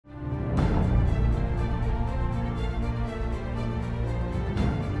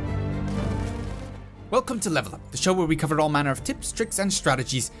Welcome to LevelUP, the show where we cover all manner of tips, tricks and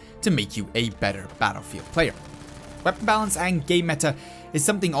strategies to make you a better Battlefield player. Weapon balance and game meta is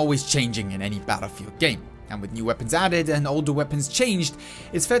something always changing in any Battlefield game, and with new weapons added and older weapons changed,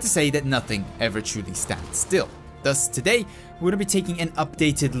 it's fair to say that nothing ever truly stands still. Thus, today, we're going to be taking an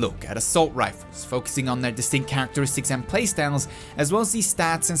updated look at assault rifles, focusing on their distinct characteristics and playstyles, as well as the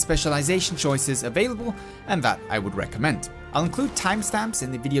stats and specialization choices available and that I would recommend. I'll include timestamps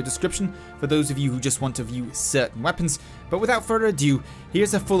in the video description for those of you who just want to view certain weapons, but without further ado,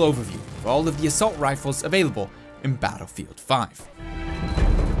 here's a full overview of all of the assault rifles available in Battlefield 5.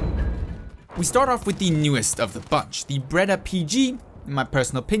 We start off with the newest of the bunch, the Breda PG. In my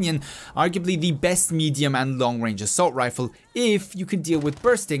personal opinion, arguably the best medium and long range assault rifle if you can deal with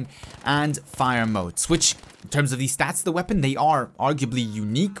bursting and fire modes, which in terms of the stats of the weapon, they are arguably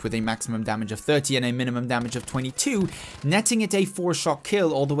unique with a maximum damage of 30 and a minimum damage of 22, netting it a 4-shot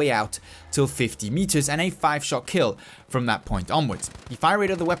kill all the way out till 50 meters and a 5-shot kill from that point onwards. The fire rate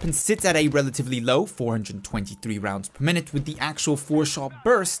of the weapon sits at a relatively low 423 rounds per minute, with the actual 4-shot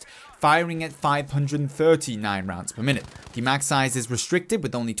burst firing at 539 rounds per minute. The max size is restricted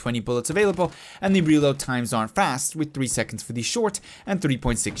with only 20 bullets available, and the reload times aren't fast with 3 seconds for the short and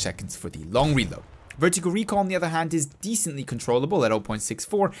 3.6 seconds for the long reload. Vertical recoil on the other hand is decently controllable at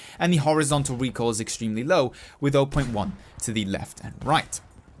 0.64, and the horizontal recoil is extremely low with 0.1 to the left and right.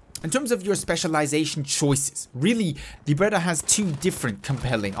 In terms of your specialization choices, really, the Breda has two different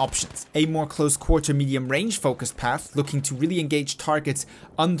compelling options. A more close quarter medium range focused path looking to really engage targets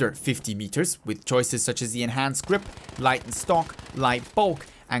under 50 meters with choices such as the enhanced grip, light and stock, light bulk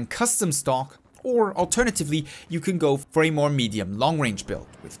and custom stock. Or alternatively, you can go for a more medium long range build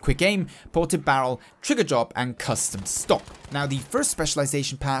with quick aim, ported barrel, trigger drop and custom stock. Now the first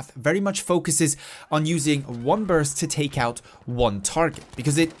specialization path very much focuses on using one burst to take out one target,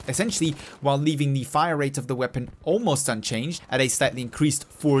 because it essentially, while leaving the fire rate of the weapon almost unchanged at a slightly increased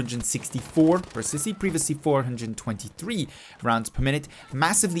 464 versus the previously 423 rounds per minute,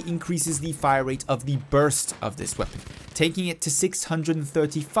 massively increases the fire rate of the burst of this weapon, taking it to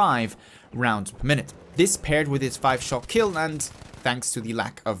 635 rounds per minute. This paired with its 5-shot kill and thanks to the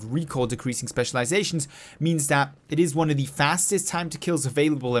lack of recoil decreasing specializations means that it is one of the fastest time to kills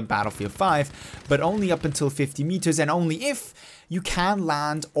available in Battlefield 5, but only up until 50 meters and only if you can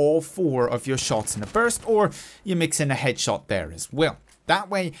land all 4 of your shots in a burst or you mix in a headshot there as well. That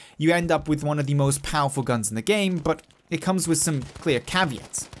way you end up with one of the most powerful guns in the game, but it comes with some clear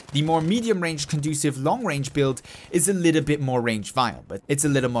caveats. The more medium range conducive long range build is a little bit more range viable, but it's a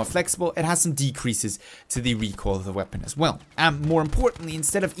little more flexible. It has some decreases to the recoil of the weapon as well. And more importantly,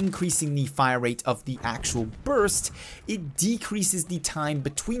 instead of increasing the fire rate of the actual burst, it decreases the time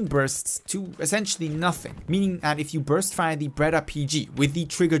between bursts to essentially nothing. Meaning that if you burst fire the Breda PG with the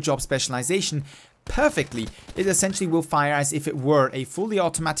trigger drop specialization perfectly, it essentially will fire as if it were a fully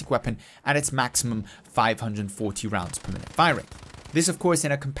automatic weapon at its maximum 540 rounds per minute fire rate. This, of course,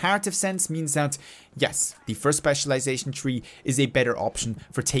 in a comparative sense means that, yes, the first specialization tree is a better option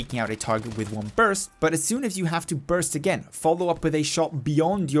for taking out a target with one burst, but as soon as you have to burst again, follow up with a shot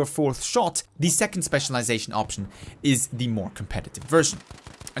beyond your 4th shot, the second specialization option is the more competitive version.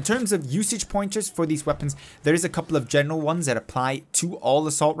 In terms of usage pointers for these weapons, there is a couple of general ones that apply to all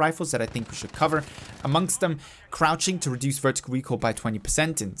assault rifles that I think we should cover. Amongst them, crouching to reduce vertical recoil by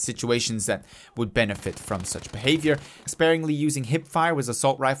 20% in situations that would benefit from such behavior. Sparingly using hip fire with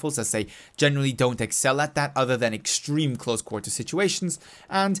assault rifles, as they generally don't excel at that other than extreme close quarter situations.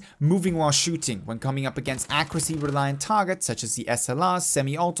 And moving while shooting when coming up against accuracy reliant targets such as the SLRs,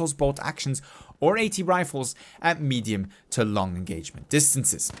 semi-autos, bolt actions or AT rifles at medium to long engagement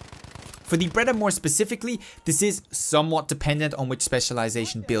distances. For the Breda more specifically, this is somewhat dependent on which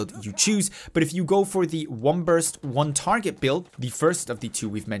specialization build you choose, but if you go for the one burst, one target build, the first of the two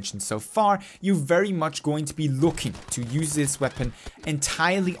we've mentioned so far, you're very much going to be looking to use this weapon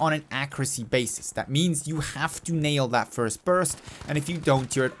entirely on an accuracy basis. That means you have to nail that first burst, and if you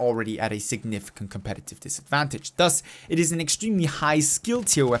don't, you're already at a significant competitive disadvantage. Thus, it is an extremely high skill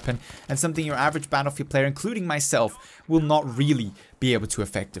tier weapon and something your average Battlefield player, including myself, will not really be able to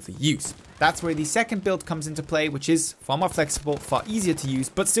effectively use. That's where the second build comes into play, which is far more flexible, far easier to use,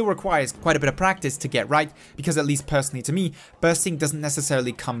 but still requires quite a bit of practice to get right, because at least personally to me, bursting doesn't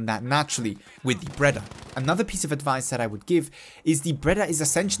necessarily come that naturally with the Breda. Another piece of advice that I would give is the Breda is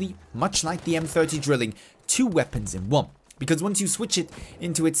essentially, much like the M30 drilling, 2 weapons in one. Because once you switch it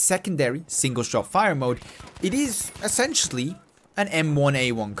into its secondary single shot fire mode, it is essentially an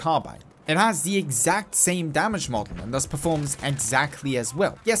M1A1 carbine. It has the exact same damage model and thus performs exactly as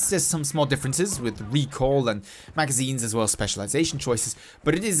well. Yes, there's some small differences with recoil and magazines as well as specialization choices,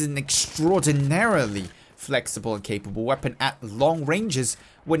 but it is an extraordinarily flexible and capable weapon at long ranges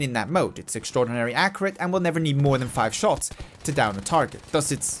when in that mode. It's extraordinarily accurate and will never need more than 5 shots to down a target.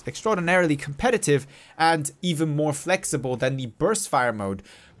 Thus it's extraordinarily competitive and even more flexible than the burst fire mode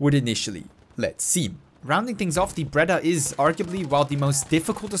would initially let seem. Rounding things off, the Breda is arguably, while the most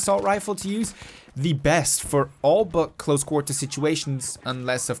difficult assault rifle to use, the best for all but close quarter situations,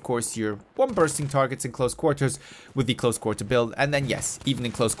 unless of course you're one bursting targets in close quarters with the close quarter build, and then yes, even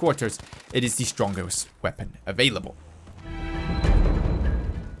in close quarters, it is the strongest weapon available.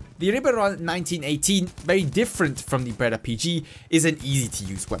 The Ribeyrolles 1918, very different from the Breda PG, is an easy to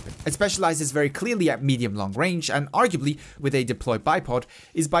use weapon. It specializes very clearly at medium long range and arguably, with a deployed bipod,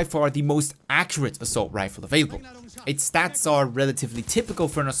 is by far the most accurate assault rifle available. Its stats are relatively typical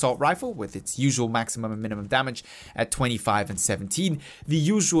for an assault rifle, with its usual maximum and minimum damage at 25 and 17, the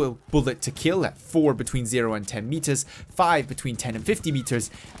usual bullet to kill at 4 between 0 and 10 meters, 5 between 10 and 50 meters,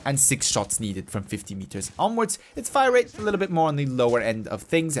 and 6 shots needed from 50 meters onwards. Its fire rate a little bit more on the lower end of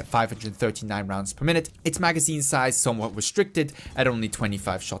things at 539 rounds per minute. Its magazine size somewhat restricted at only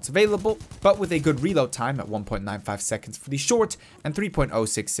 25 shots available, but with a good reload time at 1.95 seconds for the short and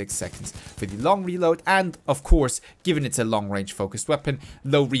 3.066 seconds for the long reload, and of course, given it's a long range focused weapon,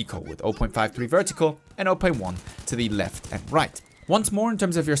 low recoil with 0.53 vertical and 0.1 to the left and right. Once more, in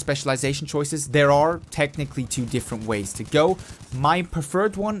terms of your specialization choices, there are technically 2 different ways to go. My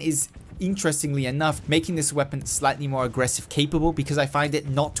preferred one is, interestingly enough, making this weapon slightly more aggressive capable, because I find it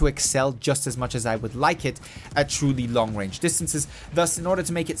not to excel just as much as I would like it at truly long range distances. Thus, in order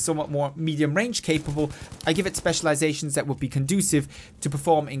to make it somewhat more medium range capable, I give it specializations that would be conducive to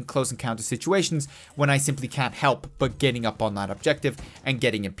perform in close encounter situations when I simply can't help but getting up on that objective and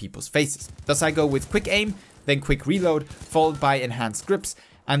getting in people's faces. Thus, I go with quick aim, then quick reload, followed by enhanced grips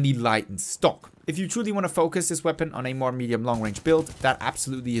and the lightened stock. If you truly want to focus this weapon on a more medium long range build, that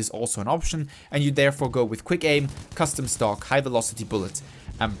absolutely is also an option, and you therefore go with quick aim, custom stock, high velocity bullets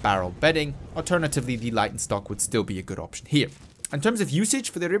and barrel bedding. Alternatively, the lightened stock would still be a good option here. In terms of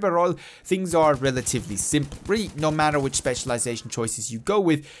usage for the Ribeyrolles, things are relatively simple. Really, no matter which specialization choices you go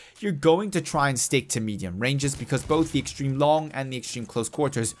with, you're going to try and stick to medium ranges, because both the extreme long and the extreme close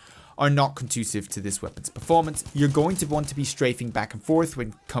quarters are not conducive to this weapon's performance. You're going to want to be strafing back and forth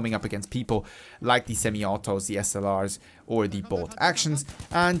when coming up against people like the semi-autos, the SLRs, or the bolt actions,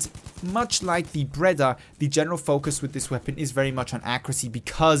 and much like the Breda, the general focus with this weapon is very much on accuracy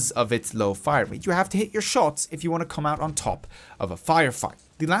because of its low fire rate. You have to hit your shots if you want to come out on top of a firefight.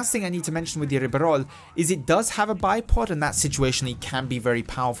 The last thing I need to mention with the Ribeyrolles is it does have a bipod, and that situationally can be very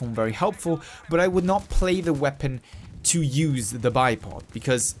powerful and very helpful, but I would not play the weapon to use the bipod,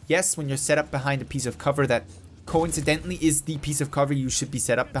 because yes, when you're set up behind a piece of cover that coincidentally is the piece of cover you should be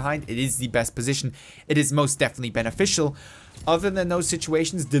set up behind, it is the best position, it is most definitely beneficial. Other than those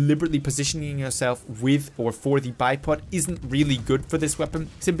situations, deliberately positioning yourself with or for the bipod isn't really good for this weapon,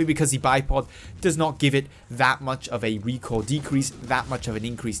 simply because the bipod does not give it that much of a recoil decrease, that much of an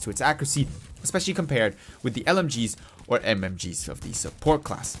increase to its accuracy, especially compared with the LMGs or MMGs of the support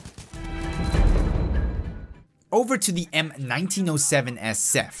class. Over to the M1907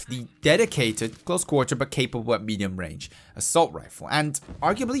 SF, the dedicated, close quarter but capable at medium range assault rifle. And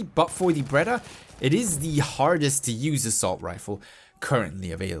arguably, but for the Breda, it is the hardest to use assault rifle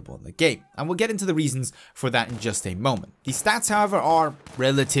currently available in the game. And we'll get into the reasons for that in just a moment. The stats, however, are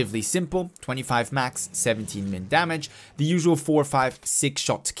relatively simple. 25 max, 17 min damage, the usual 4, 5, 6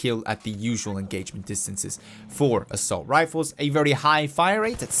 shot to kill at the usual engagement distances for assault rifles, a very high fire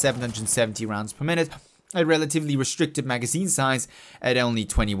rate at 770 rounds per minute, a relatively restricted magazine size at only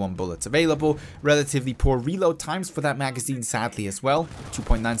 21 bullets available, relatively poor reload times for that magazine sadly as well,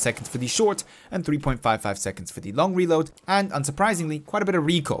 2.9 seconds for the short and 3.55 seconds for the long reload, and unsurprisingly quite a bit of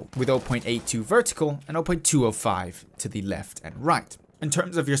recoil with 0.82 vertical and 0.205 to the left and right. In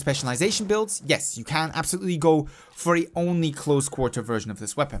terms of your specialization builds, yes, you can absolutely go for a only close quarter version of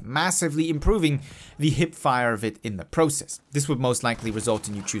this weapon, massively improving the hip fire of it in the process. This would most likely result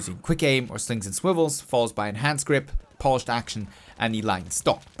in you choosing quick aim or slings and swivels, followed by enhanced grip, polished action, and the line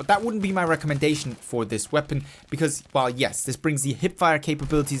stock. But that wouldn't be my recommendation for this weapon, because while yes, this brings the hip fire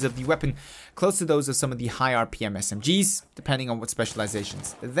capabilities of the weapon close to those of some of the high RPM SMGs, depending on what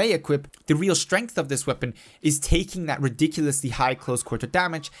specializations they equip, the real strength of this weapon is taking that ridiculously high close quarter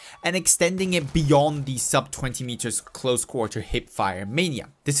damage and extending it beyond the sub 20 meters close quarter hip fire mania.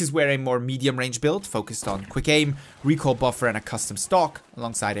 This is where a more medium range build focused on quick aim, recoil buffer, and a custom stock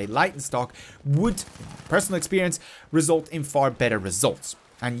alongside a lightened stock would, in personal experience, result in far better results.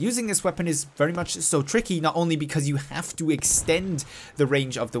 And using this weapon is very much so tricky, not only because you have to extend the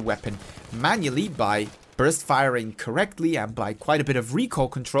range of the weapon manually by burst firing correctly and by quite a bit of recoil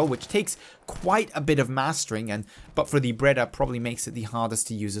control, which takes quite a bit of mastering, but for the Breda probably makes it the hardest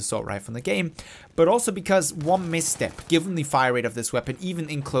to use assault rifle in the game, but also because one misstep, given the fire rate of this weapon, even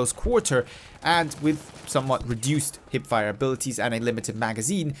in close quarter, and with somewhat reduced hipfire abilities and a limited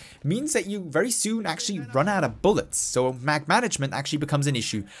magazine, means that you very soon actually run out of bullets. So mag management actually becomes an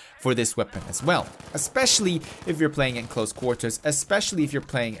issue for this weapon as well, especially if you're playing in close quarters, especially if you're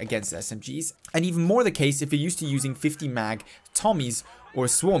playing against SMGs, and even more the case if you're used to using 50 mag Tommies or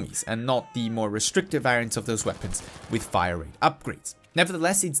Swarmies, and not the more restrictive variants of those weapons with fire rate upgrades.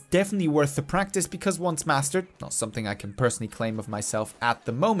 Nevertheless, it's definitely worth the practice because once mastered, not something I can personally claim of myself at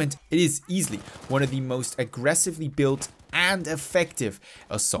the moment, it is easily one of the most aggressively built and effective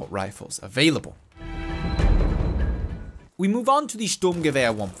assault rifles available. We move on to the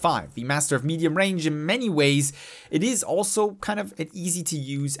Sturmgewehr 1.5, the master of medium range. In many ways, it is also kind of an easy to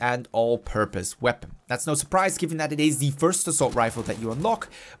use and all-purpose weapon. That's no surprise given that it is the first assault rifle that you unlock,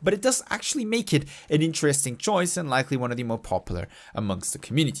 but it does actually make it an interesting choice and likely one of the more popular amongst the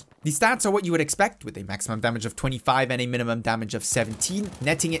community. The stats are what you would expect, with a maximum damage of 25 and a minimum damage of 17,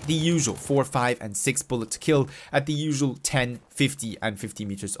 netting it the usual 4, 5 and 6 bullet to kill at the usual 10, 50 and 50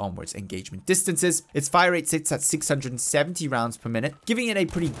 meters onwards engagement distances. Its fire rate sits at 670 rounds per minute, giving it a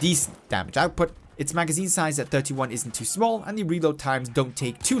pretty decent damage output. Its magazine size at 31 isn't too small, and the reload times don't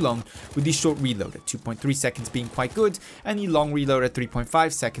take too long, with the short reload at 2.3 seconds being quite good, and the long reload at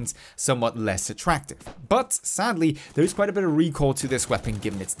 3.5 seconds somewhat less attractive. But sadly, there is quite a bit of recoil to this weapon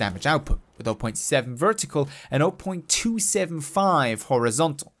given its damage output, with 0.7 vertical and 0.275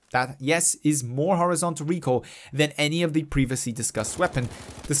 horizontal. That, yes, is more horizontal recoil than any of the previously discussed weapon,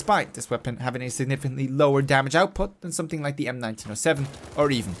 despite this weapon having a significantly lower damage output than something like the M1907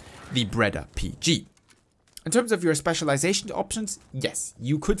 or even the Breda PG. In terms of your specialization options, yes,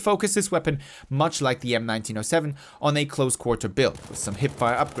 you could focus this weapon, much like the M1907, on a close quarter build with some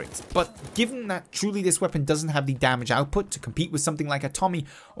hipfire upgrades. But given that truly this weapon doesn't have the damage output to compete with something like a Tommy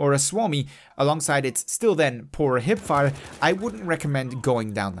or a Swarmy, alongside its still then poorer hipfire, I wouldn't recommend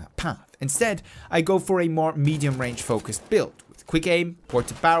going down that path. Instead, I go for a more medium range focused build, quick aim,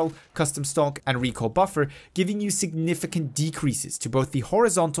 ported barrel, custom stock, and recoil buffer, giving you significant decreases to both the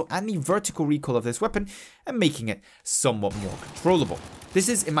horizontal and the vertical recoil of this weapon, and making it somewhat more controllable. This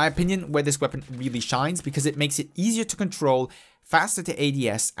is, in my opinion, where this weapon really shines, because it makes it easier to control, faster to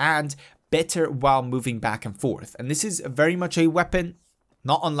ADS, and better while moving back and forth. And this is very much a weapon,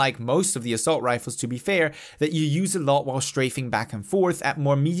 not unlike most of the assault rifles to be fair, that you use a lot while strafing back and forth at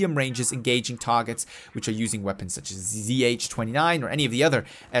more medium ranges engaging targets which are using weapons such as ZH-29 or any of the other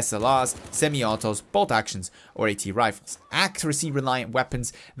SLRs, semi-autos, bolt actions or AT rifles. Accuracy reliant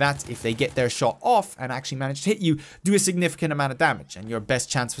weapons that, if they get their shot off and actually manage to hit you, do a significant amount of damage, and your best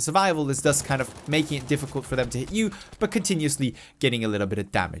chance for survival is thus kind of making it difficult for them to hit you, but continuously getting a little bit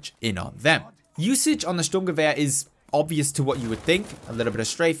of damage in on them. Usage on the Sturmgewehr is obvious to what you would think. A little bit of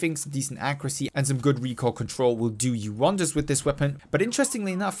strafing, some decent accuracy, and some good recoil control will do you wonders with this weapon. But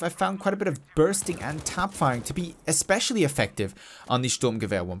interestingly enough, I found quite a bit of bursting and tap firing to be especially effective on the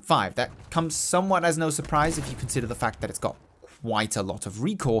Sturmgewehr 1.5. That comes somewhat as no surprise if you consider the fact that it's got quite a lot of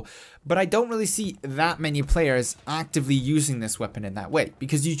recoil, but I don't really see that many players actively using this weapon in that way,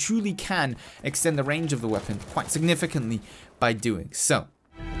 because you truly can extend the range of the weapon quite significantly by doing so.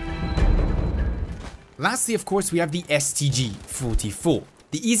 Lastly, of course, we have the STG-44,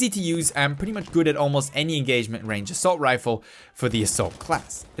 the easy to use and pretty much good at almost any engagement range assault rifle for the assault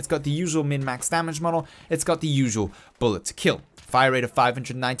class. It's got the usual min-max damage model, it's got the usual bullet to kill, fire rate of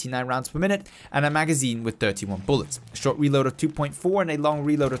 599 rounds per minute, and a magazine with 31 bullets, a short reload of 2.4 and a long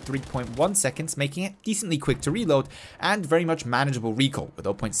reload of 3.1 seconds, making it decently quick to reload and very much manageable recoil with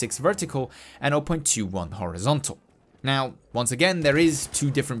 0.6 vertical and 0.21 horizontal. Now, once again, there is two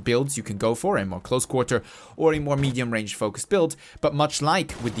different builds you can go for, a more close quarter or a more medium range focused build, but much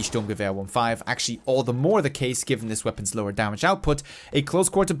like with the Sturmgewehr 1.5, actually all the more the case given this weapon's lower damage output, a close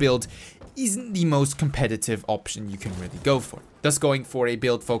quarter build isn't the most competitive option you can really go for. Thus going for a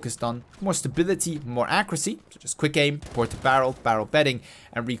build focused on more stability, more accuracy, such as quick aim, ported barrel, barrel bedding,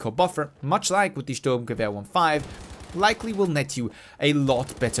 and recoil buffer, much like with the Sturmgewehr 1.5, likely will net you a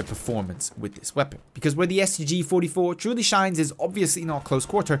lot better performance with this weapon. Because where the STG-44 truly shines is obviously not close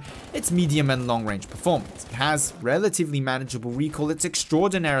quarter, it's medium and long range performance. It has relatively manageable recoil, it's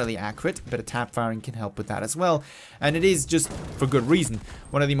extraordinarily accurate, but a tap firing can help with that as well, and it is, just for good reason,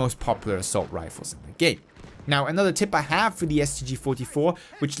 one of the most popular assault rifles in the game. Now, another tip I have for the STG-44,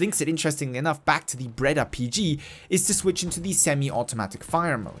 which links it interestingly enough back to the Breda PG, is to switch into the semi-automatic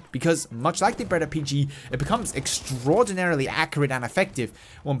fire mode, because much like the Breda PG, it becomes extraordinarily accurate and effective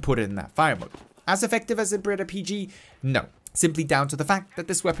when put in that fire mode. As effective as the Breda PG? No. Simply down to the fact that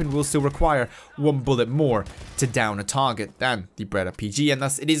this weapon will still require one bullet more to down a target than the Breda PG, and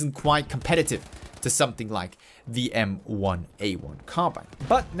thus it isn't quite competitive to something like the M1A1 carbine.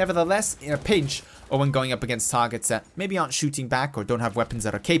 But nevertheless, in a pinch, or when going up against targets that maybe aren't shooting back or don't have weapons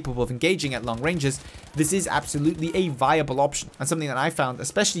that are capable of engaging at long ranges, this is absolutely a viable option, and something that I found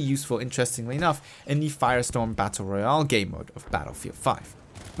especially useful, interestingly enough, in the Firestorm Battle Royale game mode of Battlefield 5.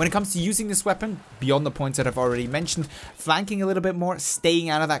 When it comes to using this weapon, beyond the points that I've already mentioned, flanking a little bit more, staying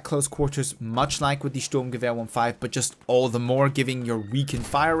out of that close quarters, much like with the Sturmgewehr 1.5, but just all the more giving your weakened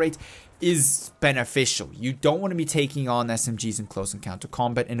fire rate, is beneficial. You don't want to be taking on SMGs in close encounter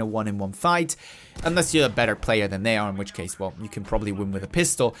combat in a 1-in-1 fight, unless you're a better player than they are, in which case, well, you can probably win with a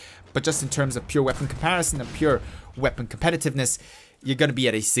pistol, but just in terms of pure weapon comparison and pure weapon competitiveness, you're going to be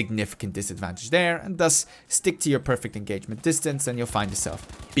at a significant disadvantage there, and thus stick to your perfect engagement distance and you'll find yourself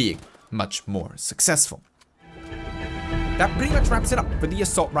being much more successful. That pretty much wraps it up for the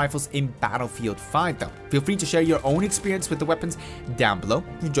assault rifles in Battlefield 5 though. Feel free to share your own experience with the weapons down below.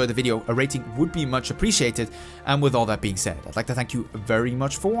 If you enjoyed the video, a rating would be much appreciated. And with all that being said, I'd like to thank you very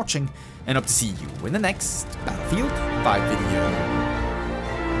much for watching and hope to see you in the next Battlefield 5 video.